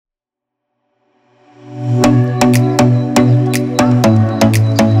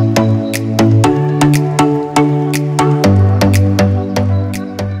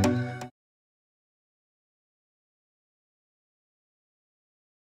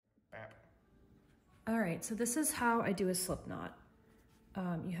All right, so this is how I do a slip knot.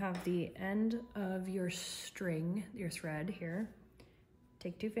 You have the end of your string, your thread here.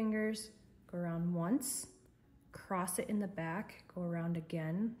 Take 2 fingers, go around once, cross it in the back, go around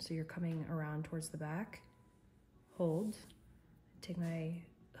again, so you're coming around towards the back. Hold, take my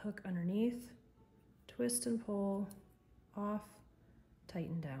hook underneath, twist and pull, off,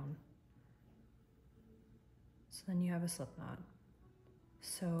 tighten down. So then you have a slip knot.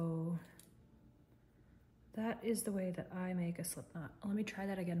 So that is the way that I make a slip knot. Let me try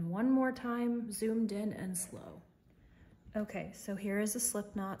that again one more time, zoomed in and slow. Okay, so here is a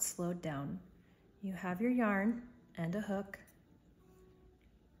slip knot slowed down. You have your yarn and a hook.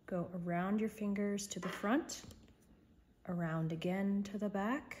 Go around your fingers to the front, around again to the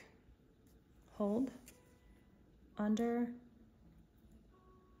back, hold, under,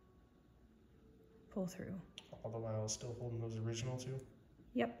 pull through. All the while still holding those original two?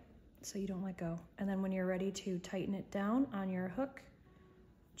 Yep, so you don't let go. And then when you're ready to tighten it down on your hook,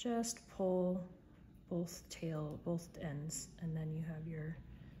 just pull both ends, and then you have your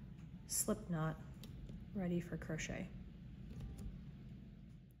slip knot ready for crochet.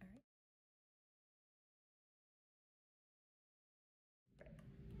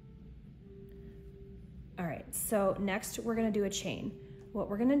 All right, so next we're gonna do a chain. What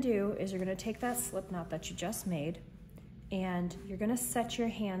we're gonna do is you're gonna take that slip knot that you just made, and you're gonna set your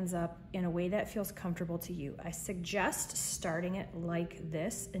hands up in a way that feels comfortable to you. I suggest starting it like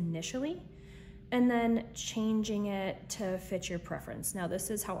this initially, and then changing it to fit your preference. Now this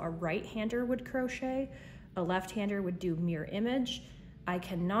is how a right-hander would crochet. A left-hander would do mirror image. I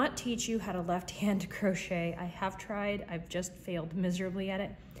cannot teach you how to left-hand crochet. I have tried, I've just failed miserably at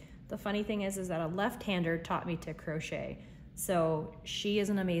it. The funny thing is that a left-hander taught me to crochet. So she is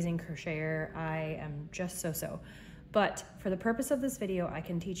an amazing crocheter. I am just so-so. But for the purpose of this video, I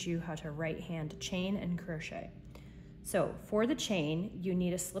can teach you how to right-hand chain and crochet. So for the chain, you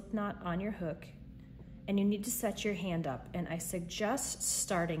need a slip knot on your hook, and you need to set your hand up. And I suggest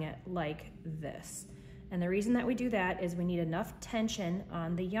starting it like this. And the reason that we do that is we need enough tension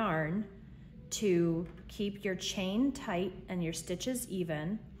on the yarn to keep your chain tight and your stitches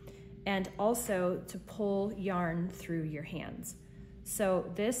even, and also to pull yarn through your hands.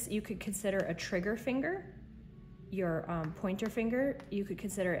 So this you could consider a trigger finger. Your pointer finger, you could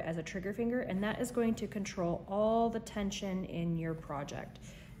consider it as a trigger finger, and that is going to control all the tension in your project.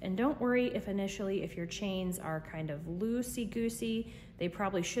 And don't worry if initially, if your chains are kind of loosey-goosey, they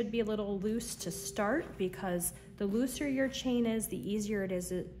probably should be a little loose to start, because the looser your chain is, the easier it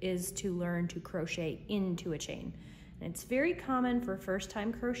is to learn to crochet into a chain. And it's very common for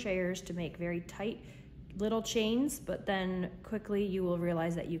first-time crocheters to make very tight little chains, but then quickly you will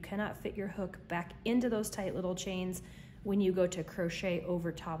realize that you cannot fit your hook back into those tight little chains when you go to crochet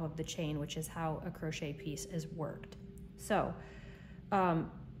over top of the chain, which is how a crochet piece is worked. So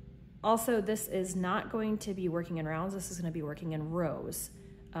also this is not going to be working in rounds, this is going to be working in rows.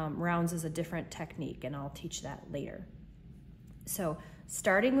 Rounds is a different technique, and I'll teach that later. So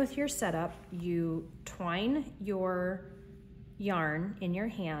starting with your setup, you twine your yarn in your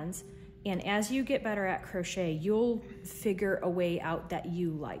hands, and as you get better at crochet, you'll figure a way out that you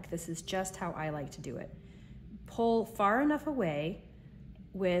like. This is just how I like to do it. Pull far enough away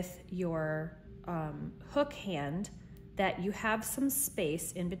with your hook hand that you have some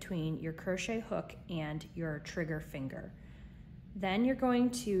space in between your crochet hook and your trigger finger. Then you're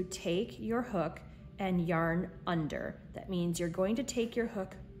going to take your hook and yarn under. That means you're going to take your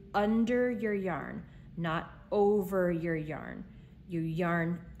hook under your yarn, not over your yarn. You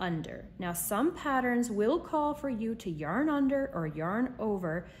yarn under. Now some patterns will call for you to yarn under or yarn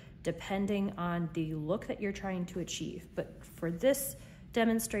over depending on the look that you're trying to achieve. But for this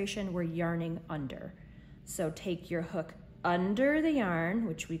demonstration, we're yarning under. So take your hook under the yarn,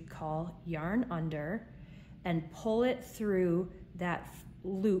 which we call yarn under, and pull it through that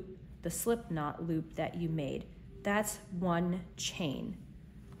loop, the slip knot loop that you made. That's one chain.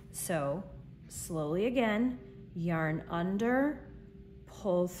 So slowly again, yarn under,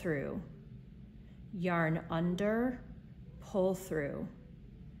 pull through, yarn under, pull through,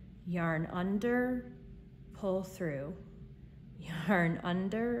 yarn under, pull through, yarn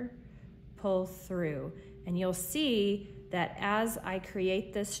under, pull through. And you'll see that as I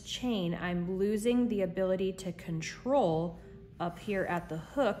create this chain, I'm losing the ability to control up here at the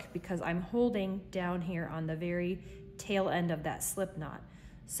hook because I'm holding down here on the very tail end of that slip knot.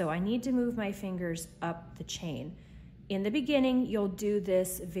 So I need to move my fingers up the chain. In the beginning, you'll do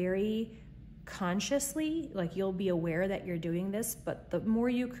this very consciously, like you'll be aware that you're doing this, but the more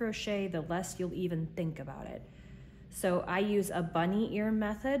you crochet, the less you'll even think about it. So I use a bunny ear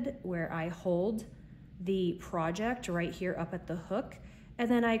method where I hold the project right here up at the hook, and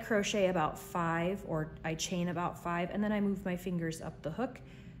then I crochet about 5, or I chain about 5, and then I move my fingers up the hook,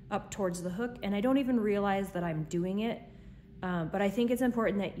 up towards the hook, and I don't even realize that I'm doing it. But I think it's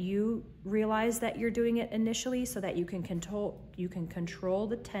important that you realize that you're doing it initially so that you can control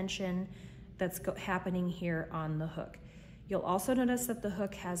the tension that's happening here on the hook. You'll also notice that the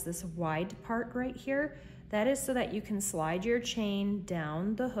hook has this wide part right here. That is so that you can slide your chain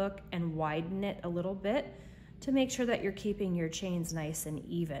down the hook and widen it a little bit to make sure that you're keeping your chains nice and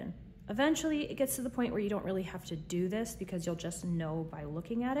even. Eventually, it gets to the point where you don't really have to do this because you'll just know by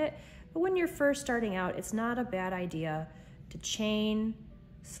looking at it. But when you're first starting out, it's not a bad idea to chain,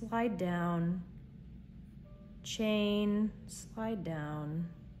 slide down, chain, slide down,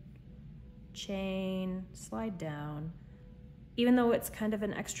 chain, slide down. Even though it's kind of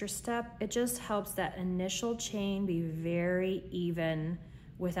an extra step, it just helps that initial chain be very even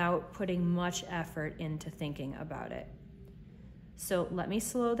without putting much effort into thinking about it. So let me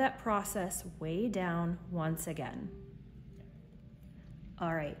slow that process way down once again.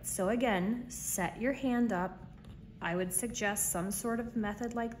 All right, so again, set your hand up. I would suggest some sort of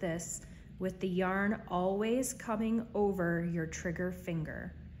method like this with the yarn always coming over your trigger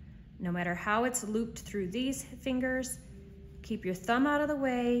finger. No matter how it's looped through these fingers, keep your thumb out of the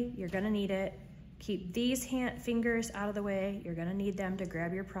way, you're gonna need it. Keep these fingers out of the way, you're gonna need them to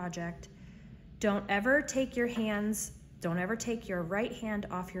grab your project. Don't ever take your right hand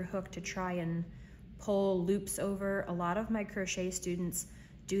off your hook to try and pull loops over. A lot of my crochet students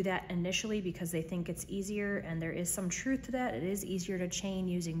do that initially because they think it's easier, and there is some truth to that. It is easier to chain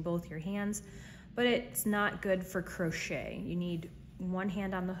using both your hands, but it's not good for crochet. You need one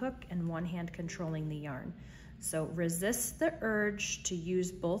hand on the hook and one hand controlling the yarn. So resist the urge to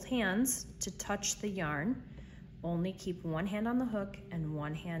use both hands to touch the yarn. Only keep one hand on the hook and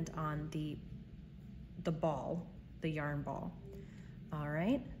one hand on the ball, the yarn ball. All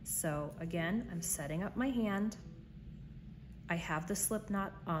right, so again, I'm setting up my hand. I have the slip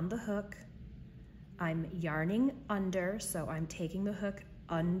knot on the hook. I'm yarning under, so I'm taking the hook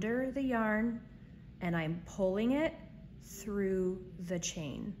under the yarn and I'm pulling it through the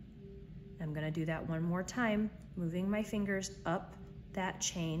chain. I'm gonna do that one more time, moving my fingers up that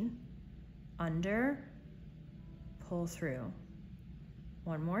chain, under, pull through.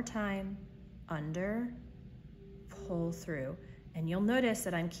 One more time, under, pull through. And you'll notice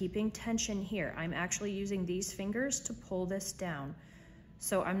that I'm keeping tension here. I'm actually using these fingers to pull this down.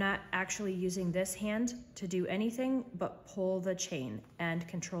 So I'm not actually using this hand to do anything but pull the chain and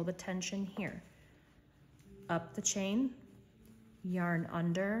control the tension here. Up the chain, yarn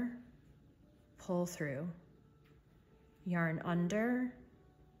under, pull through, yarn under,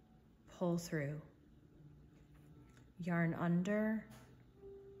 pull through, yarn under,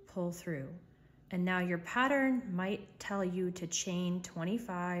 pull through. And now your pattern might tell you to chain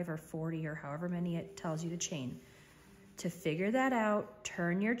 25 or 40 or however many it tells you to chain. To figure that out,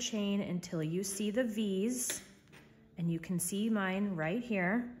 turn your chain until you see the V's, and you can see mine right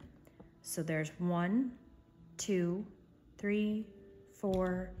here. So there's 1, 2, 3,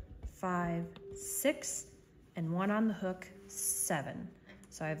 4, 5, 6, and 1 on the hook, 7.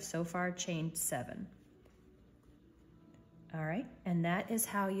 So I've so far chained 7. All right, and that is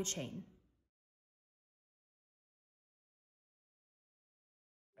how you chain.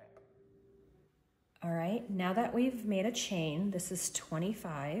 All right, now that we've made a chain, this is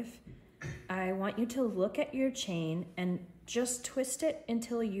 25, I want you to look at your chain and just twist it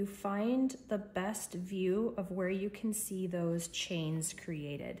until you find the best view of where you can see those chains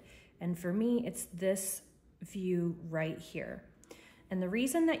created. And for me, it's this view right here. And the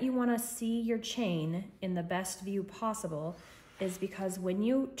reason that you want to see your chain in the best view possible is because when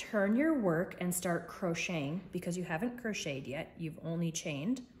you turn your work and start crocheting, because you haven't crocheted yet, you've only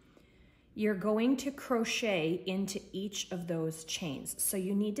chained, you're going to crochet into each of those chains. So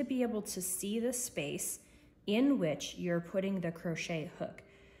you need to be able to see the space in which you're putting the crochet hook.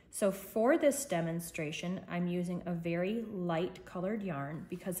 So for this demonstration, I'm using a very light colored yarn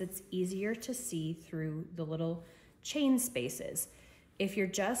because it's easier to see through the little chain spaces. If you're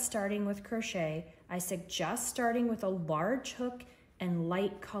just starting with crochet, I suggest starting with a large hook and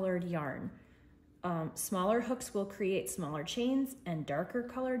light colored yarn. Smaller hooks will create smaller chains, and darker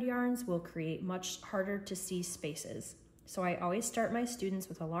colored yarns will create much harder to see spaces. So I always start my students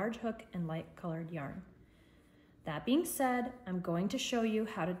with a large hook and light colored yarn. That being said, I'm going to show you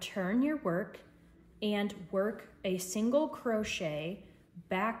how to turn your work and work a single crochet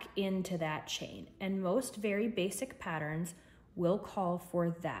back into that chain. And most very basic patterns will call for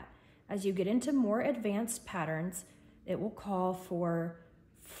that. As you get into more advanced patterns, it will call for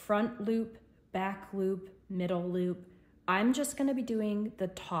front loop, back loop, middle loop. I'm just going to be doing the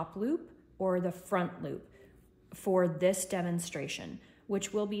top loop or the front loop for this demonstration,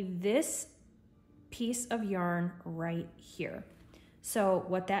 which will be this piece of yarn right here. So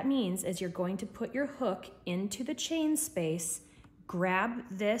what that means is you're going to put your hook into the chain space, grab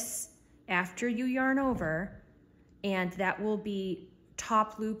this after you yarn over, and that will be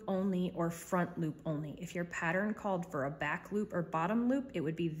top loop only or front loop only. If your pattern called for a back loop or bottom loop, it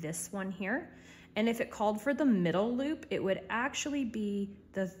would be this one here. And if it called for the middle loop, it would actually be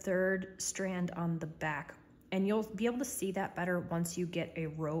the third strand on the back. And you'll be able to see that better once you get a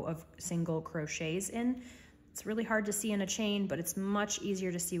row of single crochets in. It's really hard to see in a chain, but it's much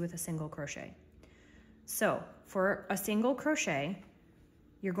easier to see with a single crochet. So for a single crochet,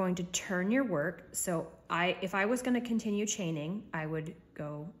 you're going to turn your work. So if I was going to continue chaining, I would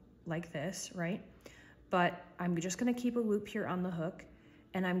go like this, right? But I'm just going to keep a loop here on the hook,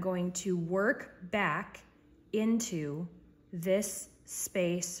 and I'm going to work back into this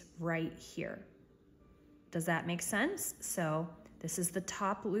space right here. Does that make sense? So this is the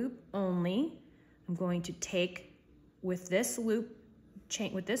top loop only. I'm going to take with this loop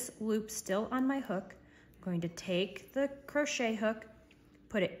still on my hook, I'm going to take the crochet hook,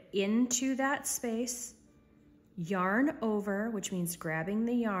 put it into that space, yarn over, which means grabbing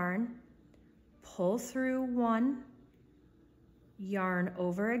the yarn, pull through one, yarn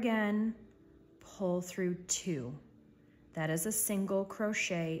over again, pull through two. That is a single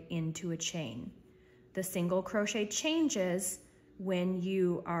crochet into a chain. The single crochet changes when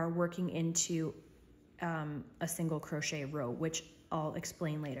you are working into a single crochet row, which I'll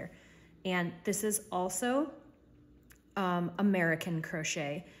explain later. And this is also American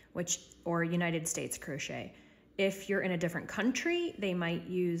crochet, or United States crochet. If you're in a different country, they might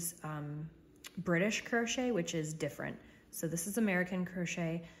use British crochet, which is different. So this is American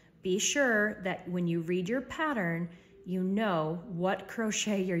crochet. Be sure that when you read your pattern, you know what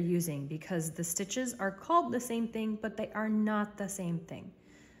crochet you're using, because the stitches are called the same thing, but they are not the same thing.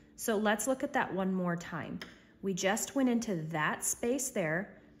 So let's look at that one more time. We just went into that space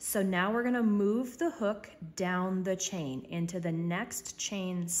there. So now we're gonna move the hook down the chain into the next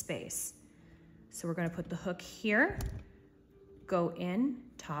chain space. So we're gonna put the hook here, go in,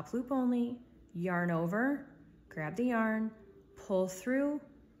 top loop only, yarn over, grab the yarn, pull through,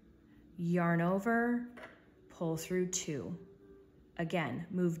 yarn over, pull through two. Again,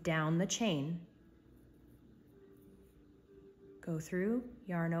 move down the chain. Go through,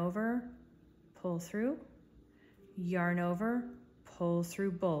 yarn over, pull through, yarn over, pull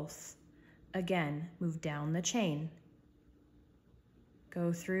through both. Again, move down the chain.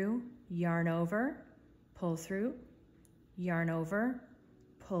 Go through, yarn over, pull through, yarn over,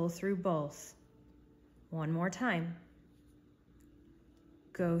 pull through both. One more time.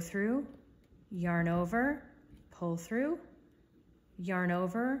 Go through, yarn over, pull through, yarn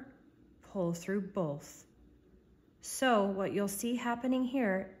over, pull through both. So what you'll see happening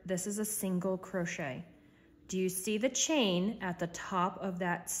here, this is a single crochet. Do you see the chain at the top of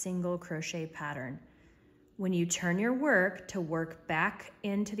that single crochet pattern? When you turn your work to work back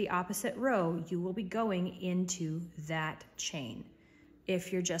into the opposite row, you will be going into that chain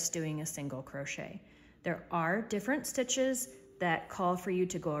if you're just doing a single crochet. There are different stitches that call for you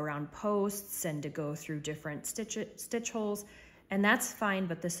to go around posts and to go through different stitch holes, and that's fine,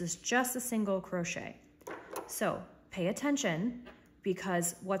 but this is just a single crochet. So pay attention,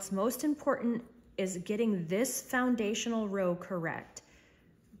 because what's most important is getting this foundational row correct.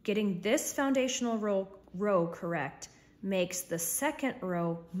 Getting this foundational row correct makes the second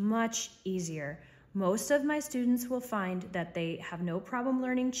row much easier. Most of my students will find that they have no problem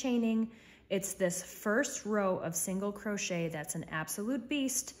learning chaining. It's this first row of single crochet that's an absolute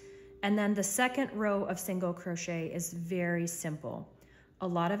beast, and then the second row of single crochet is very simple. A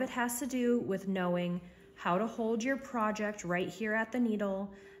lot of it has to do with knowing how to hold your project right here at the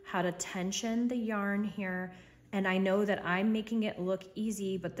needle, how to tension the yarn here. And I know that I'm making it look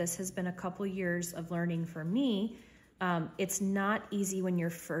easy, but this has been a couple years of learning for me. It's not easy when you're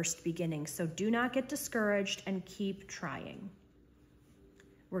first beginning, so do not get discouraged and keep trying.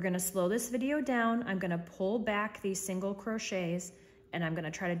 We're gonna slow this video down. I'm gonna pull back these single crochets, and I'm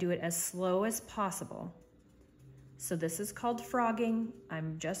gonna try to do it as slow as possible. So this is called frogging.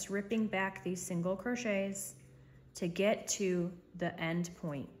 I'm just ripping back these single crochets to get to the end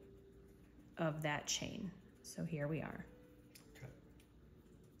point of that chain. So here we are. Okay.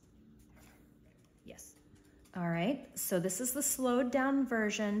 Yes. All right, so this is the slowed down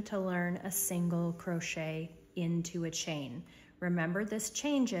version to learn a single crochet into a chain. Remember, this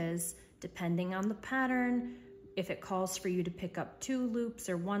changes depending on the pattern, if it calls for you to pick up 2 loops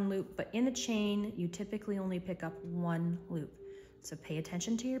or 1 loop, but in a chain, you typically only pick up 1 loop. So pay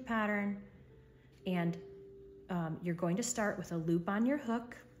attention to your pattern, and you're going to start with a loop on your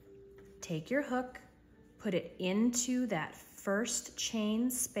hook. Take your hook, put it into that first chain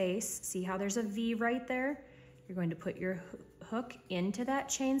space. See how there's a V right there? You're going to put your hook into that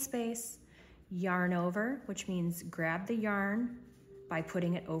chain space, yarn over, which means grab the yarn by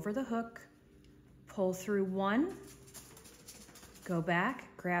putting it over the hook, pull through 1, go back,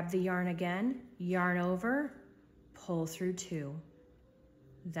 grab the yarn again, yarn over, pull through 2.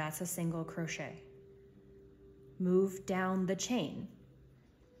 That's a single crochet. Move down the chain.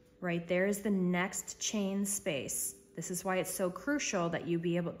 Right there is the next chain space. This is why it's so crucial that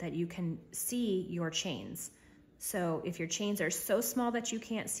you can see your chains. So if your chains are so small that you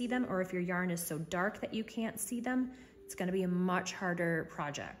can't see them, or if your yarn is so dark that you can't see them, it's going to be a much harder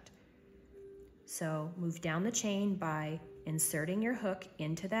project. So move down the chain by inserting your hook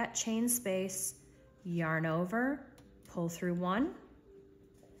into that chain space, yarn over, pull through 1,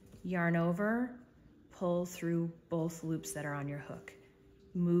 yarn over, pull through both loops that are on your hook.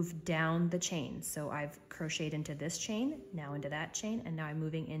 Move down the chain. So I've crocheted into this chain, now into that chain, and now I'm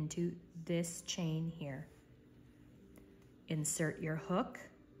moving into this chain here. Insert your hook,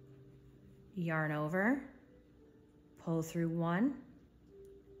 yarn over, pull through 1,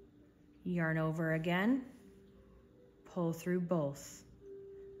 yarn over again, pull through both,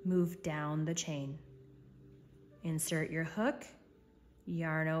 move down the chain. Insert your hook,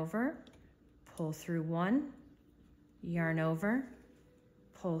 yarn over, pull through 1, yarn over,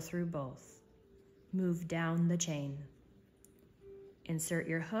 pull through both, move down the chain. Insert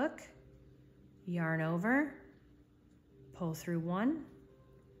your hook, yarn over, pull through 1,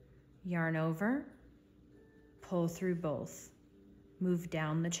 yarn over, pull through both, move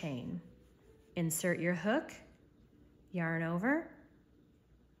down the chain. Insert your hook, yarn over,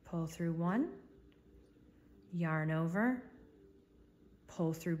 pull through 1, yarn over,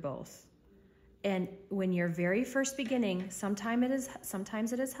 pull through both. And when you're very first beginning, sometimes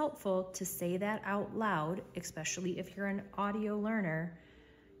it is helpful to say that out loud, especially if you're an audio learner.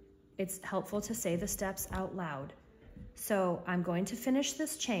 It's helpful to say the steps out loud. So I'm going to finish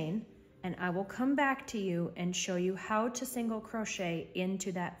this chain, and I will come back to you and show you how to single crochet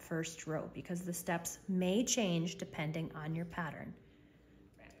into that first row, because the steps may change depending on your pattern.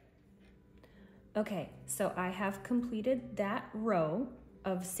 Okay, so I have completed that row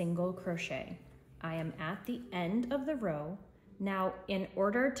of single crochet. I am at the end of the row. Now, in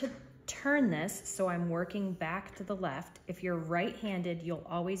order to turn this, so I'm working back to the left. If you're right-handed, you'll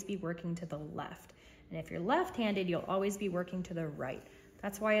always be working to the left. And if you're left-handed, you'll always be working to the right.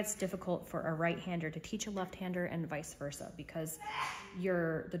 That's why it's difficult for a right-hander to teach a left-hander and vice versa, because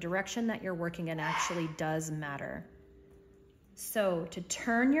the direction that you're working in actually does matter. So to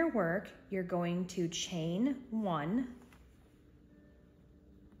turn your work, you're going to chain 1,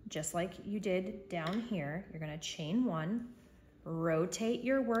 just like you did down here. You're going to chain 1, rotate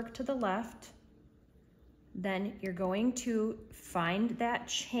your work to the left, then you're going to find that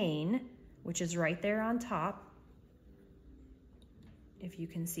chain, which is right there on top. If you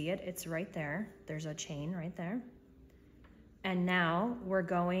can see it, it's right there. There's a chain right there. And now we're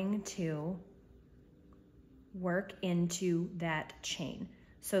going to work into that chain.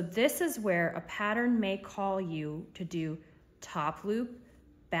 So this is where a pattern may call you to do top loop,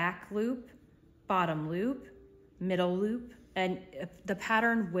 back loop, bottom loop, middle loop, and the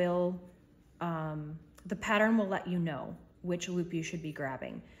pattern will let you know which loop you should be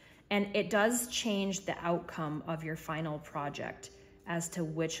grabbing. And it does change the outcome of your final project as to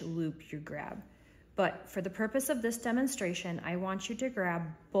which loop you grab. But for the purpose of this demonstration, I want you to grab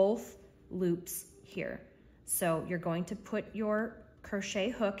both loops here. So you're going to put your crochet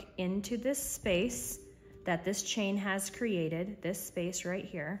hook into this space that this chain has created, this space right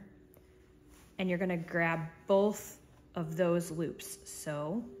here, and you're gonna grab both of those loops.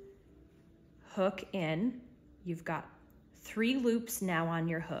 So hook in, you've got 3 loops now on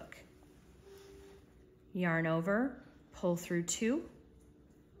your hook. Yarn over, pull through 2,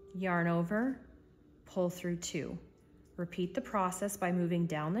 yarn over, pull through 2. Repeat the process by moving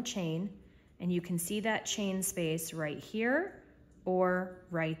down the chain, and you can see that chain space right here or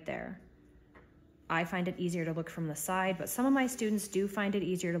right there. I find it easier to look from the side, but some of my students do find it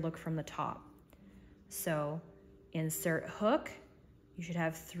easier to look from the top. So insert hook, you should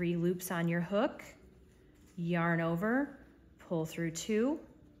have 3 loops on your hook, yarn over, pull through 2,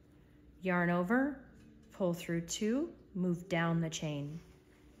 yarn over, pull through 2, move down the chain.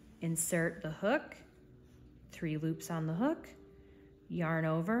 Insert the hook, 3 loops on the hook, yarn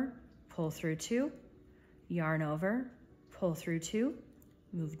over, pull through 2, yarn over, pull through 2,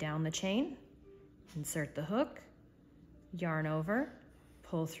 move down the chain, insert the hook, yarn over,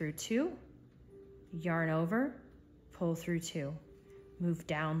 pull through 2, yarn over, pull through 2, move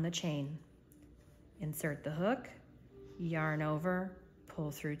down the chain, insert the hook, yarn over,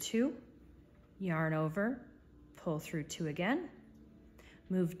 pull through 2, yarn over, pull through 2 again,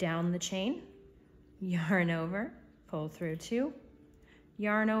 move down the chain, yarn over, pull through 2,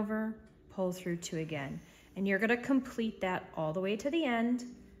 yarn over, pull through 2 again. And you're gonna complete that all the way to the end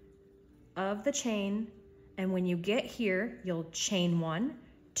of the chain. And when you get here, you'll chain 1,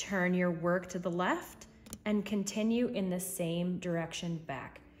 turn your work to the left, and continue in the same direction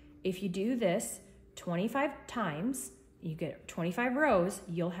back. If you do this 25 times, you get 25 rows,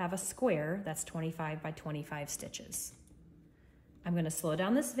 you'll have a square that's 25 by 25 stitches. I'm gonna slow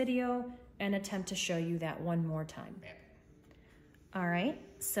down this video and attempt to show you that one more time. All right,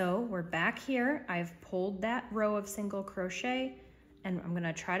 so we're back here. I've pulled that row of single crochet, and I'm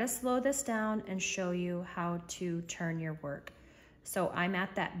gonna try to slow this down and show you how to turn your work. So I'm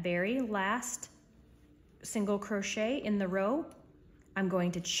at that very last single crochet in the row. I'm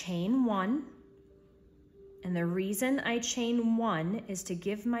going to chain 1, and the reason I chain 1 is to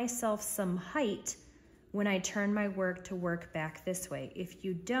give myself some height when I turn my work to work back this way. If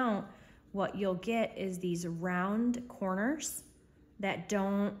you don't, what you'll get is these round corners that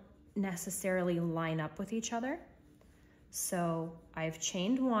don't necessarily line up with each other. So I've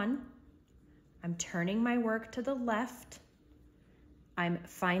chained 1, I'm turning my work to the left, I'm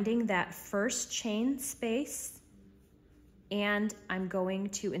finding that first chain space, and I'm going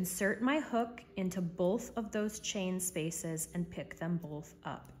to insert my hook into both of those chain spaces and pick them both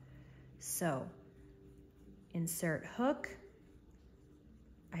up. So insert hook,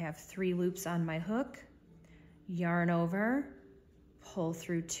 I have 3 loops on my hook, yarn over, pull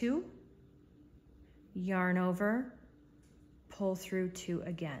through 2, yarn over, pull through 2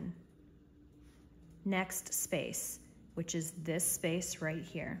 again. Next space, which is this space right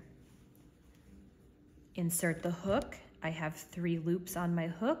here. Insert the hook, I have 3 loops on my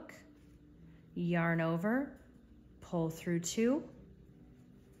hook, yarn over, pull through 2,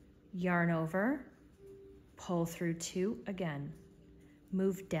 yarn over, pull through 2 again.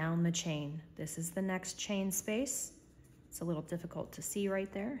 Move down the chain. This is the next chain space. It's a little difficult to see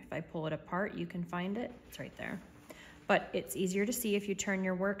right there. If I pull it apart, you can find it. It's right there. But it's easier to see if you turn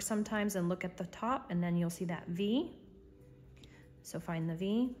your work sometimes and look at the top, and then you'll see that V. So find the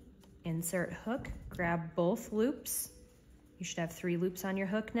V, insert hook, grab both loops. You should have 3 loops on your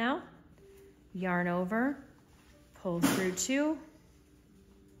hook now. Yarn over, pull through 2,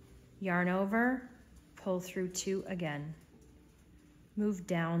 yarn over, pull through 2 again. Move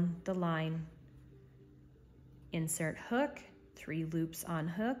down the line. Insert hook, 3 loops on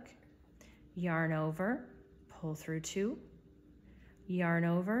hook, yarn over, pull through 2, yarn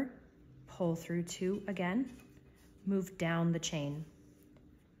over, pull through 2 again, move down the chain.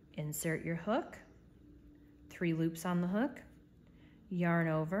 Insert your hook, 3 loops on the hook, yarn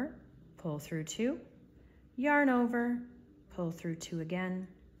over, pull through 2, yarn over, pull through 2 again,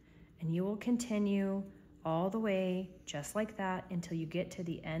 and you will continue all the way just like that until you get to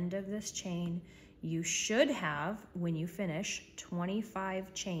the end of this chain. You should have, when you finish,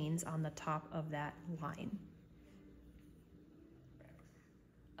 25 chains on the top of that line.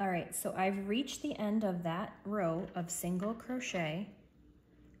 All right, so I've reached the end of that row of single crochet,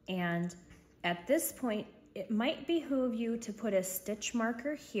 and at this point, it might behoove you to put a stitch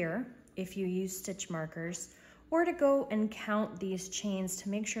marker here if you use stitch markers, or to go and count these chains to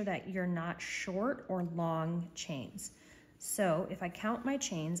make sure that you're not short or long chains. So if I count my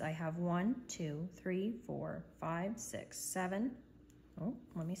chains, I have 1, 2, 3, 4, 5, 6, 7. Oh,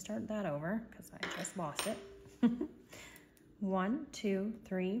 let me start that over because I just lost it. 1, 2,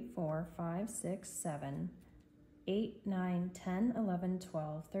 3, 4, 5, 6, 7, 8, 9, 10, 11,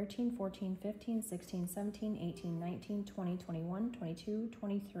 12, 13, 14, 15, 16, 17, 18, 19, 20, 21, 22,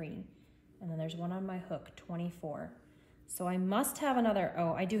 23. And then there's one on my hook, 24. So I must have another,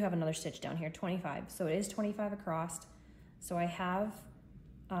 oh, I do have another stitch down here, 25. So it is 25 across. So I have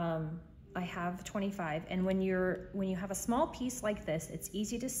 25. And when you have a small piece like this, it's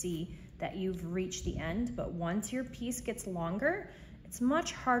easy to see that you've reached the end. But once your piece gets longer, it's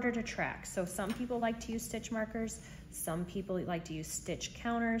much harder to track. So some people like to use stitch markers. Some people like to use stitch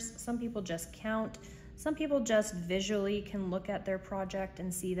counters. Some people just count. Some people just visually can look at their project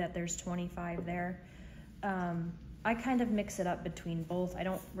and see that there's 25 there. I kind of mix it up between both. I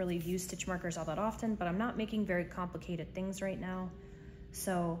don't really use stitch markers all that often, but I'm not making very complicated things right now.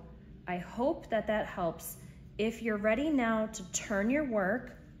 So I hope that that helps. If you're ready now to turn your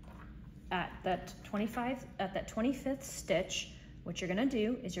work, at that 25th stitch, what you're gonna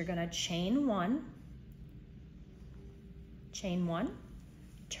do is you're gonna chain one,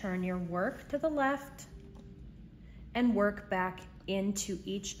 turn your work to the left, and work back into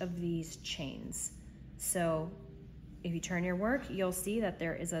each of these chains. So if you turn your work, you'll see that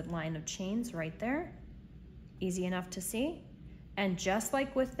there is a line of chains right there. Easy enough to see. And just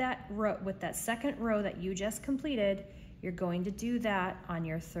like with that row, with that second row that you just completed, you're going to do that on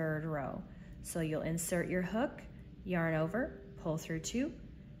your third row. So you'll insert your hook, yarn over, pull through two,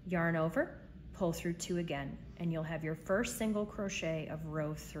 yarn over, pull through two again, and you'll have your first single crochet of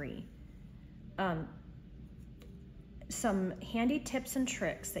row 3. Some handy tips and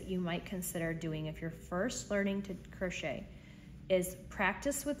tricks that you might consider doing if you're first learning to crochet is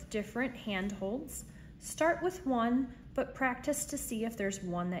practice with different handholds. Start with one, but practice to see if there's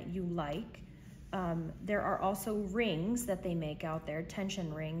one that you like. There are also rings that they make out there,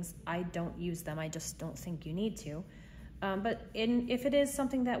 tension rings. I don't use them, I just don't think you need to. But if it is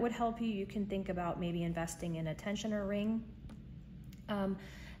something that would help you, you can think about maybe investing in a tensioner ring.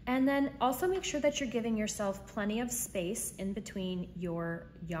 And then also make sure that you're giving yourself plenty of space in between your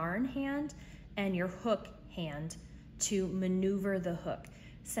yarn hand and your hook hand to maneuver the hook.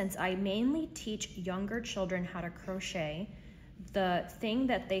 Since I mainly teach younger children how to crochet, the thing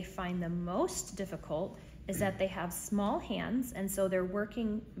that they find the most difficult is that they have small hands, and so they're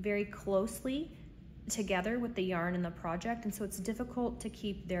working very closely together with the yarn and the project, and so it's difficult to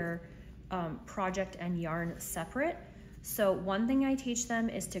keep their project and yarn separate. So one thing I teach them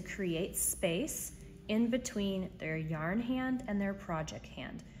is to create space in between their yarn hand and their project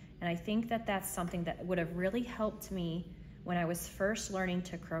hand. And I think that that's something that would have really helped me when I was first learning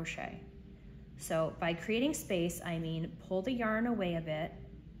to crochet. So by creating space, I mean pull the yarn away a bit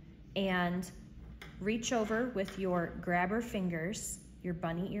and reach over with your grabber fingers, your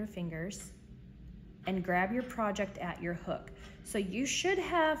bunny ear fingers, and grab your project at your hook. So you should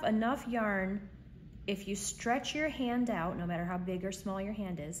have enough yarn. If you stretch your hand out, no matter how big or small your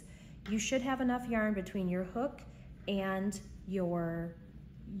hand is, you should have enough yarn between your hook and your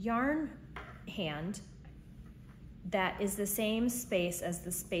yarn hand that is the same space as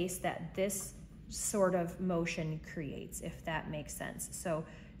the space that this sort of motion creates, if that makes sense. So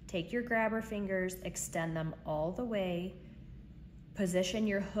take your grabber fingers, extend them all the way, position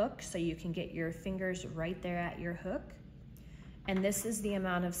your hook so you can get your fingers right there at your hook. And this is the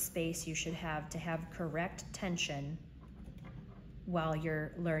amount of space you should have to have correct tension while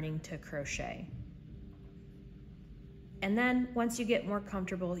you're learning to crochet. And then once you get more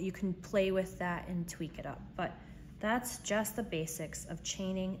comfortable, you can play with that and tweak it up. But that's just the basics of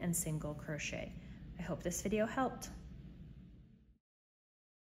chaining and single crochet. I hope this video helped.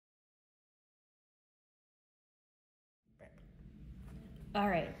 All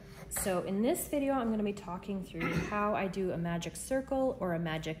right, so in this video, I'm gonna be talking through how I do a magic circle or a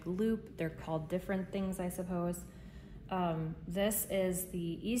magic loop. They're called different things, I suppose. This is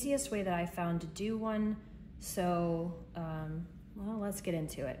the easiest way that I found to do one. So, well, let's get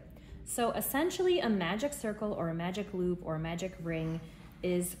into it. So essentially a magic circle or a magic loop or a magic ring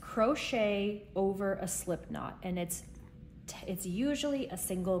is crochet over a slip knot, and it's usually a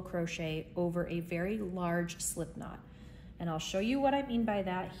single crochet over a very large slip knot. And I'll show you what I mean by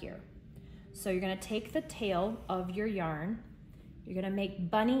that here. So you're gonna take the tail of your yarn, you're gonna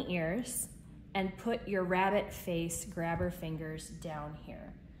make bunny ears, and put your rabbit face grabber fingers down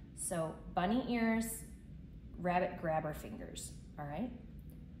here. So bunny ears, rabbit grabber fingers, all right?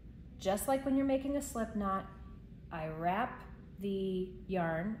 Just like when you're making a slip knot, I wrap the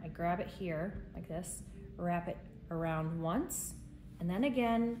yarn, I grab it here like this, wrap it around once, and then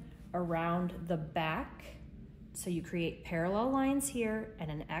again around the back. So you create parallel lines here and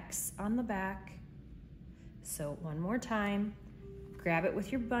an X on the back. So one more time, grab it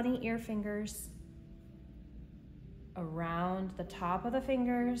with your bunny ear fingers, around the top of the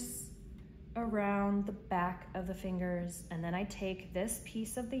fingers, around the back of the fingers, and then I take this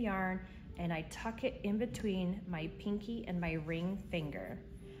piece of the yarn and I tuck it in between my pinky and my ring finger.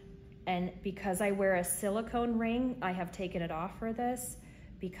 And because I wear a silicone ring, I have taken it off for this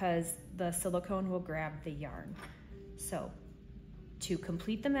because the silicone will grab the yarn. So to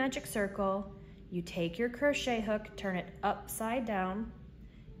complete the magic circle, you take your crochet hook, turn it upside down,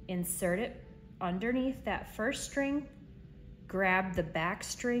 insert it underneath that first string, grab the back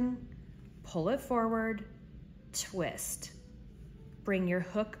string, pull it forward, twist. Bring your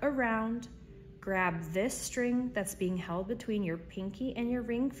hook around, grab this string that's being held between your pinky and your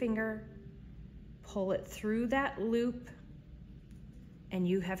ring finger, pull it through that loop, and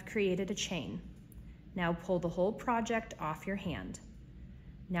you have created a chain. Now pull the whole project off your hand.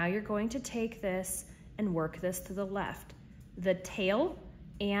 Now you're going to take this and work this to the left. The tail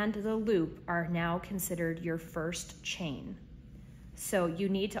and the loop are now considered your first chain. So you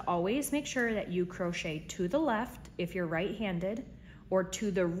need to always make sure that you crochet to the left if you're right-handed, or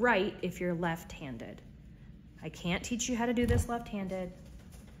to the right if you're left-handed. I can't teach you how to do this left-handed.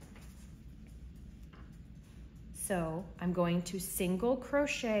 So I'm going to single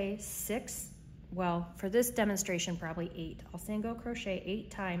crochet 6, well, for this demonstration, probably 8. I'll single crochet 8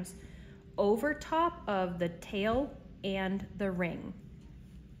 times over top of the tail and the ring.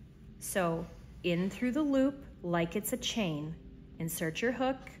 So in through the loop like it's a chain. Insert your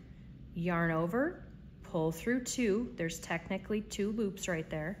hook, yarn over, pull through 2. There's technically 2 loops right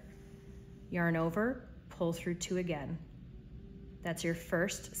there. Yarn over, pull through 2 again. That's your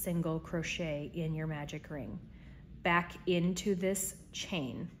first single crochet in your magic ring. Back into this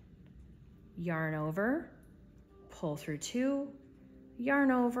chain. Yarn over, pull through 2,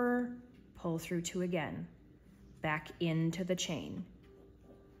 yarn over, pull through 2 again. Back into the chain.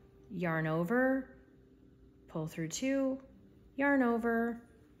 Yarn over, pull through 2, yarn over,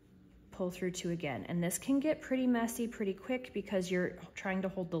 pull through 2 again. And this can get pretty messy pretty quick because you're trying to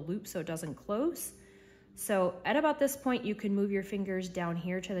hold the loop so it doesn't close. So at about this point, you can move your fingers down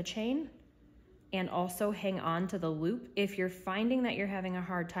here to the chain and also hang on to the loop if you're finding that you're having a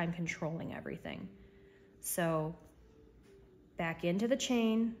hard time controlling everything. So back into the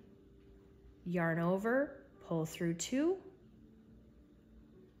chain, yarn over, pull through 2,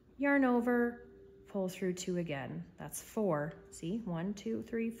 yarn over, pull through 2 again. That's 4. See, 1, 2,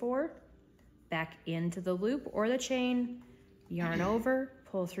 3, 4. Back into the loop or the chain, yarn over,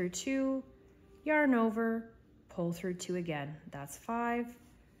 pull through 2, yarn over, pull through 2 again. That's 5.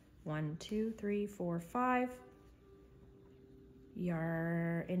 1, 2, 3, 4, 5.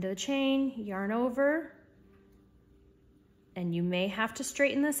 Yarn into the chain, yarn over. And you may have to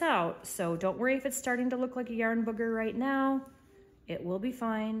straighten this out, so don't worry if it's starting to look like a yarn booger right now. It will be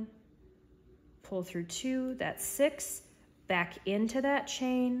fine. Pull through 2, that's 6. Back into that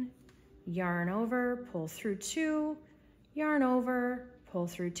chain, yarn over, pull through 2, yarn over, pull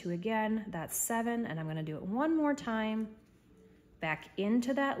through 2 again. That's 7, and I'm going to do it one more time. Back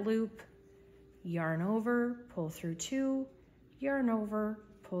into that loop, yarn over, pull through 2, yarn over,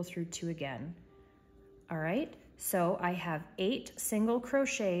 pull through 2 again. All right, so I have 8 single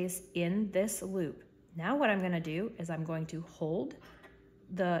crochets in this loop. Now what I'm going to do is I'm going to hold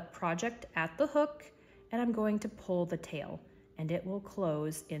the project at the hook and I'm going to pull the tail and it will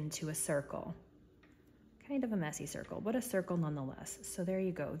close into a circle. Kind of a messy circle, but a circle nonetheless. So there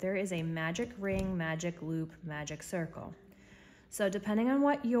you go. There is a magic ring, magic loop, magic circle. So depending on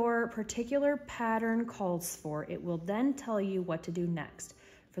what your particular pattern calls for, it will then tell you what to do next.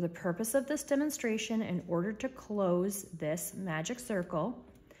 For the purpose of this demonstration, in order to close this magic circle,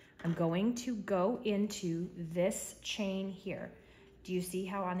 I'm going to go into this chain here. Do you see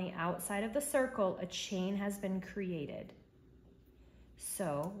how on the outside of the circle, a chain has been created?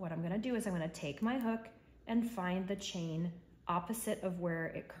 So what I'm going to do is I'm going to take my hook and find the chain opposite of where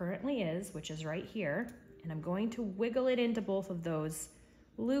it currently is, which is right here. And I'm going to wiggle it into both of those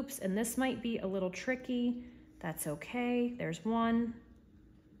loops. And this might be a little tricky. That's okay. There's 1.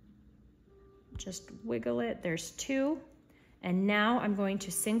 Just wiggle it. There's 2. And now I'm going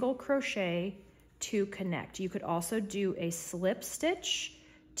to single crochet to connect. You could also do a slip stitch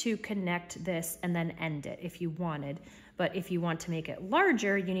to connect this and then end it if you wanted. But if you want to make it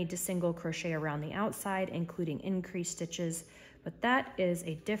larger, you need to single crochet around the outside, including increased stitches. But that is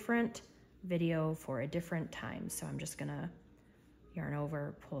a different video for a different time. So I'm just gonna yarn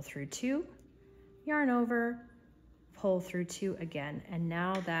over, pull through 2, yarn over, pull through 2 again. And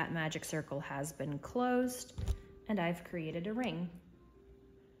now that magic circle has been closed and I've created a ring.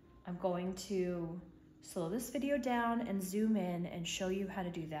 I'm going to slow this video down and zoom in and show you how to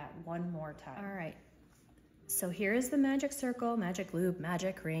do that one more time. All right, so here is the magic circle, magic loop,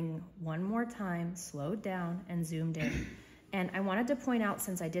 magic ring, one more time, slowed down and zoomed in. And I wanted to point out,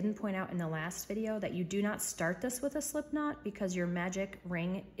 since I didn't point out in the last video, that you do not start this with a slip knot because your magic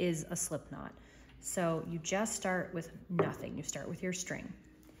ring is a slip knot. So you just start with nothing. You start with your string.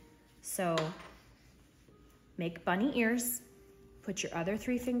 So make bunny ears, put your other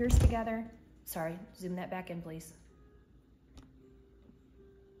 3 fingers together. Sorry, zoom that back in, please.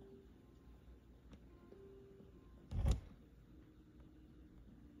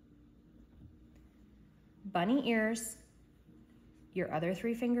 Bunny ears. Your other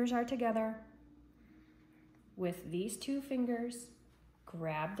 3 fingers are together. With these 2 fingers,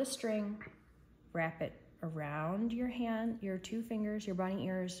 grab the string, wrap it around your hand, your 2 fingers, your bunny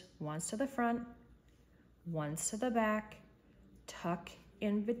ears, once to the front, once to the back, tuck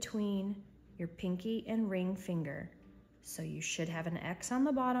in between your pinky and ring finger. So you should have an X on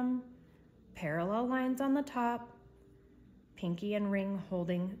the bottom, parallel lines on the top, pinky and ring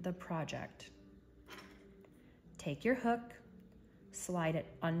holding the project. Take your hook, slide it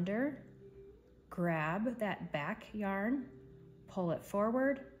under, grab that back yarn, pull it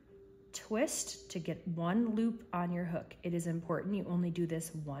forward, twist to get one loop on your hook. It is important you only do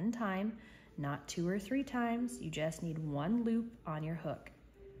this one time, not 2 or 3 times. You just need one loop on your hook.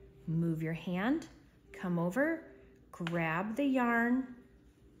 Move your hand, come over, grab the yarn,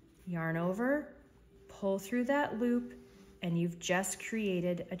 yarn over, pull through that loop, and you've just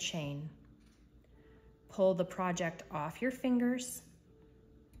created a chain. Pull the project off your fingers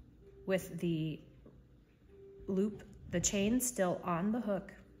with the loop, the chain still on the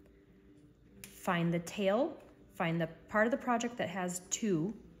hook. Find the tail, find the part of the project that has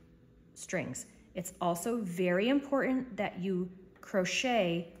 2 strings. It's also very important that you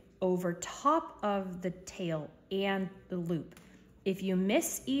crochet over top of the tail and the loop. If you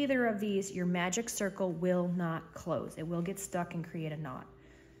miss either of these, your magic circle will not close. It will get stuck and create a knot.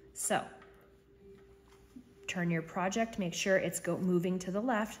 So turn your project, make sure it's moving to the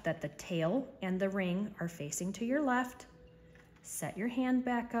left, that the tail and the ring are facing to your left. Set your hand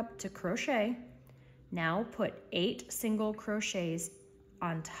back up to crochet. Now put 8 single crochets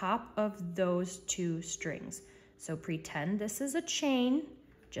on top of those 2 strings. So pretend this is a chain,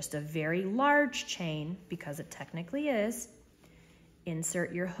 just a very large chain because it technically is.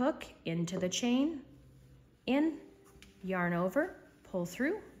 Insert your hook into the chain, in, yarn over, pull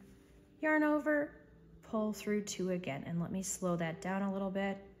through, yarn over, pull through 2 again. And let me slow that down a little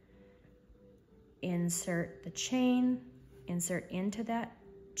bit. Insert the chain, insert into that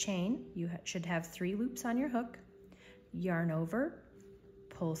chain. You should have 3 loops on your hook. Yarn over,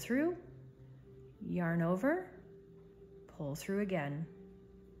 pull through, yarn over, pull through again.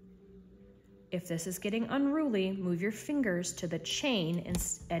 If this is getting unruly, move your fingers to the chain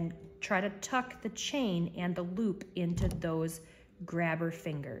and try to tuck the chain and the loop into those grabber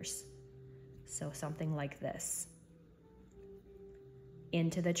fingers. So something like this.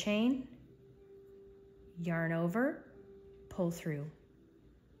 Into the chain, yarn over, pull through.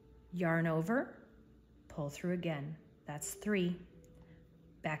 Yarn over, pull through again. That's 3.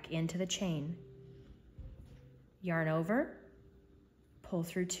 Back into the chain. Yarn over, pull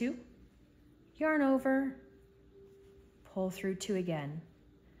through 2. Yarn over, pull through 2 again.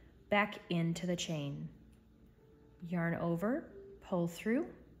 Back into the chain. Yarn over, pull through.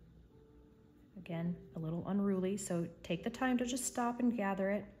 Again, a little unruly, so take the time to just stop and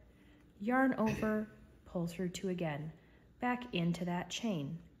gather it. Yarn over, pull through 2 again. Back into that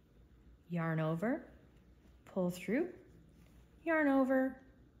chain. Yarn over, pull through, yarn over,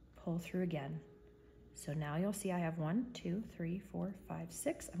 pull through again. So now you'll see I have 1, 2, 3, 4, 5,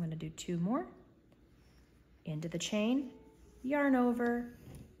 6. I'm going to do 2 more. Into the chain, yarn over,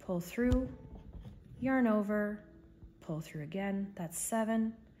 pull through, yarn over, pull through again. That's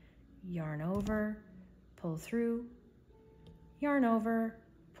 7. Yarn over, pull through, yarn over,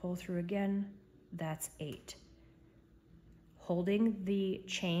 pull through again. That's 8. Holding the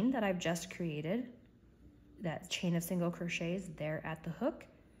chain that I've just created, that chain of single crochets there at the hook,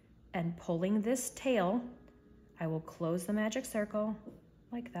 and pulling this tail, I will close the magic circle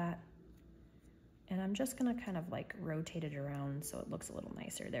like that. And I'm just gonna kind of like rotate it around so it looks a little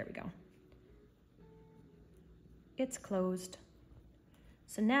nicer. There we go. It's closed.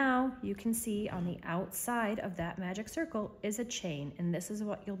 So now you can see on the outside of that magic circle is a chain, and this is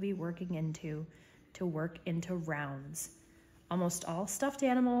what you'll be working into to work into rounds. Almost all stuffed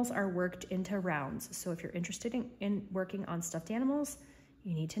animals are worked into rounds. So if you're interested in working on stuffed animals,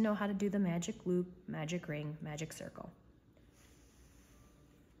 you need to know how to do the magic loop, magic ring, magic circle.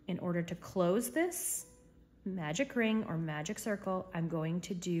 In order to close this magic ring or magic circle, I'm going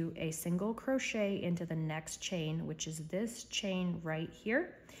to do a single crochet into the next chain, which is this chain right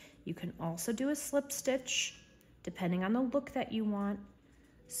here. You can also do a slip stitch depending on the look that you want.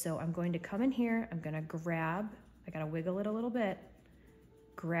 So I'm going to come in here, I'm going to grab, I got to wiggle it a little bit,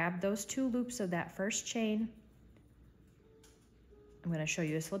 grab those 2 loops of that first chain. I'm going to show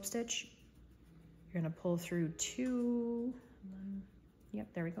you a slip stitch. You're going to pull through 2, yep,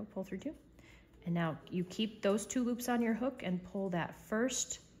 there we go, pull through 2. And now you keep those 2 loops on your hook and pull that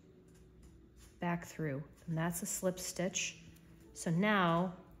first back through, and that's a slip stitch. So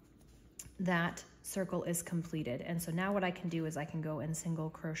now that circle is completed. And so now what I can do is I can go and single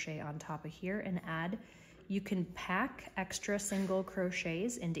crochet on top of here and add. You can pack extra single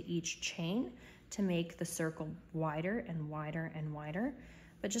crochets into each chain to make the circle wider and wider and wider,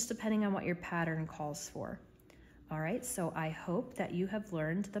 but just depending on what your pattern calls for. All right, so I hope that you have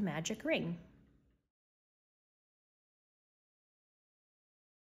learned the magic ring.